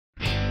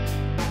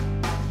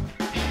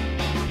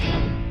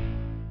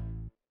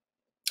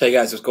Hey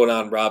guys, what's going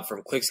on? Rob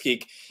from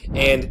ClicksGeek,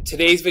 and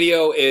today's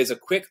video is a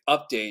quick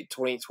update,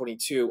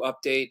 2022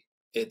 update.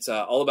 It's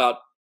all about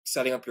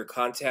setting up your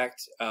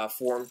contact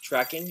form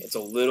tracking. It's a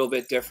little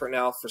bit different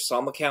now for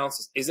some accounts.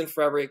 This isn't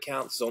for every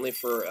account. It's only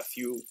for a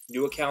few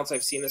new accounts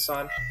I've seen this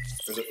on.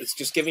 It's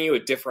just giving you a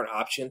different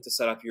option to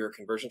set up your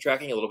conversion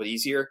tracking a little bit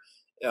easier.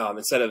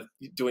 Instead of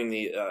doing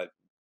the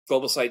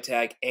global site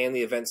tag and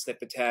the event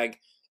snippet tag,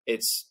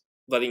 it's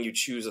letting you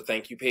choose a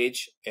thank you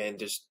page and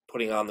just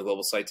putting on the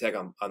global site tag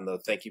on the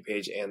thank you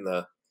page and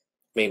the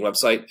main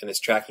website, and it's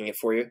tracking it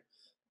for you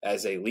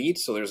as a lead.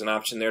 So there's an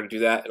option there to do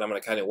that, and I'm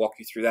going to kind of walk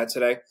you through that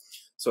today.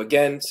 So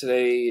again,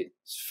 today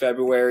is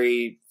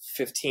February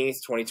 15th,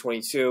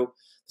 2022.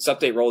 This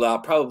update rolled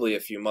out probably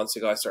a few months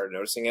ago. I started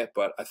noticing it,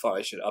 but I thought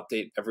I should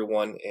update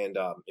everyone. And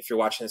if you're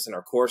watching this in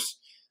our course,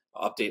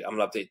 I'm going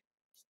to update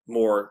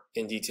more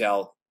in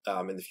detail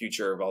in the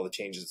future of all the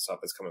changes and stuff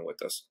that's coming with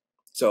this.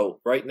 So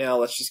right now,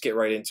 let's just get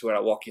right into it.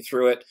 I'll walk you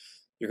through it.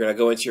 You're going to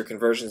go into your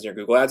conversions in your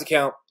Google Ads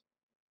account.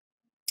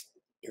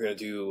 You're going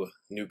to do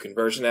new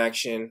conversion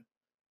action.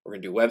 We're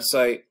going to do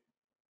website.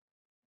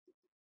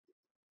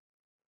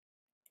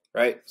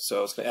 Right?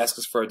 So it's going to ask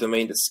us for a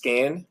domain to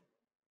scan.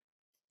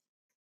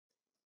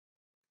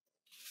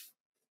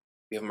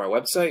 Give them our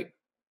website.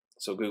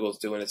 So Google's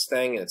doing its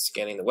thing and it's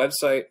scanning the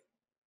website.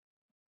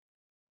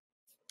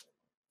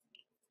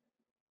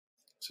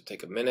 So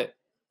take a minute.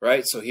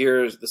 Right, so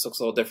this looks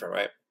a little different,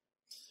 right?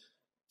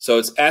 So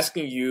it's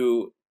asking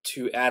you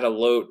to add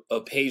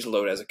a page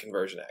load as a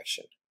conversion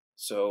action.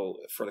 So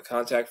for the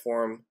contact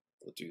form,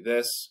 we'll do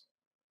this.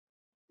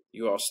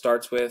 URL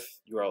starts with,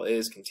 URL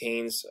is,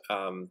 contains,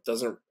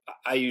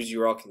 I use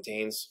URL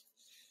contains.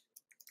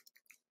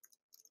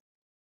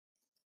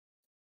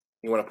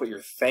 You want to put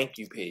your thank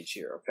you page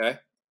here, okay?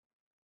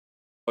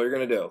 What you're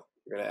going to do,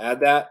 you're going to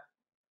add that.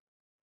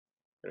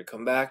 You're going to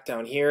come back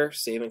down here,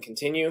 save and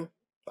continue.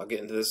 I'll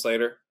get into this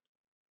later.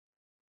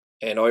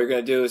 And all you're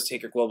going to do is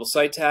take your global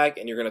site tag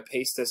and you're going to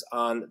paste this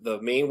on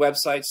the main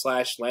website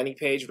 / landing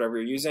page, whatever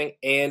you're using,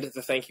 and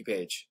the thank you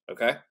page,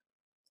 okay?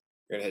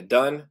 You're going to hit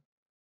done,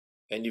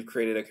 and you've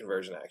created a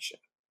conversion action.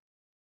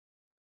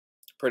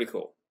 Pretty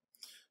cool.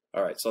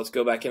 All right, so let's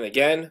go back in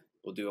again.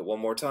 We'll do it one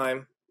more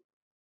time.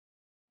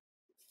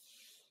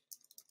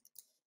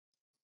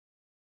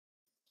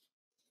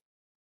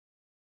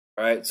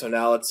 All right, so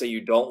now let's say you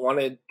don't want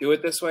to do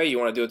it this way. You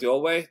want to do it the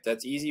old way.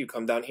 That's easy. You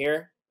come down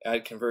here,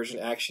 add conversion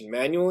action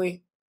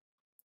manually,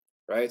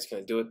 right? It's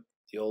going to do it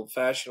the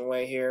old-fashioned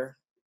way here.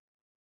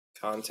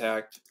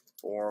 Contact,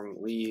 form,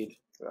 lead.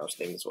 I'll just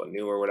name this one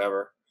new or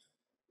whatever.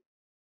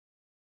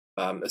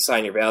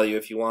 Assign your value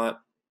if you want.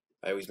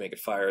 I always make it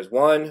fire as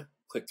 1.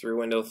 Click through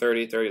window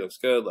 30. 30 looks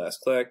good. Last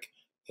click.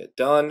 Hit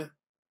done.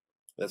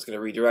 That's going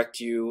to redirect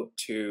you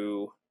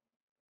to,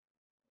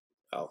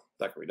 not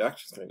going to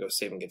redirect. It's going to go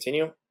save and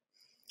continue.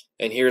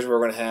 And here's where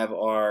we're going to have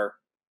our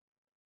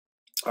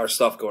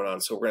stuff going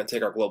on. So we're going to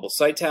take our global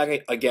site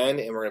tag again,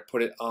 and we're going to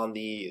put it on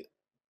the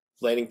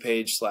landing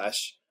page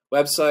 /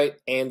 website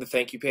and the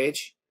thank you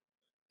page.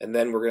 And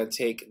then we're going to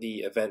take the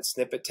event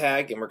snippet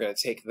tag, and we're going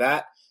to take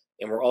that,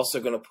 and we're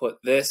also going to put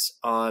this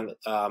on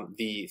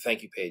the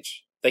thank you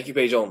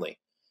page only,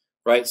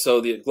 right? So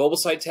the global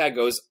site tag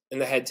goes in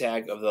the head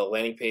tag of the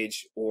landing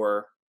page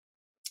or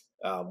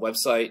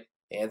website,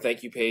 and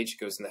thank you page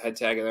goes in the head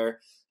tag in there.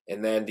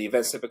 And then the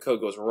event snippet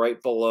code goes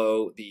right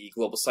below the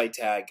global site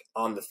tag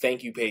on the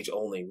thank you page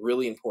only.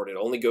 Really important.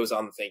 It only goes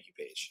on the thank you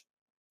page.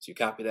 So you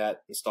copy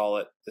that, install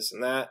it, this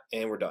and that,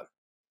 and we're done.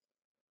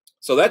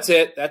 So that's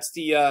it. That's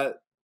the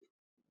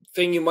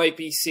thing you might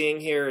be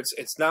seeing here.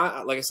 It's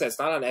not, like I said, it's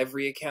not on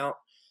every account.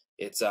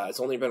 It's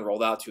only been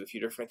rolled out to a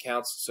few different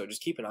accounts. So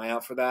just keep an eye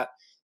out for that.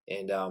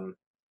 And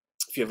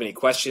if you have any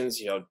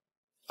questions,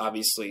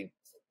 obviously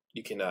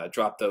you can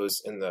drop those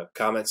in the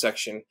comment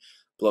section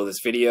below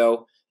this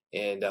video.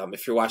 And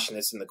if you're watching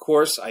this in the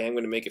course, I am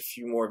going to make a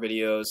few more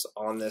videos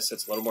on this.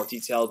 It's a little more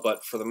detailed,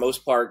 but for the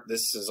most part,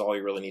 this is all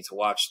you really need to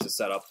watch to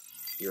set up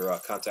your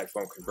contact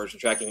form conversion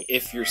tracking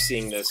if you're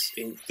seeing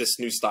this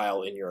new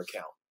style in your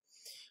account.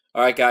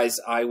 All right, guys,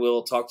 I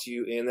will talk to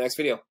you in the next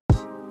video.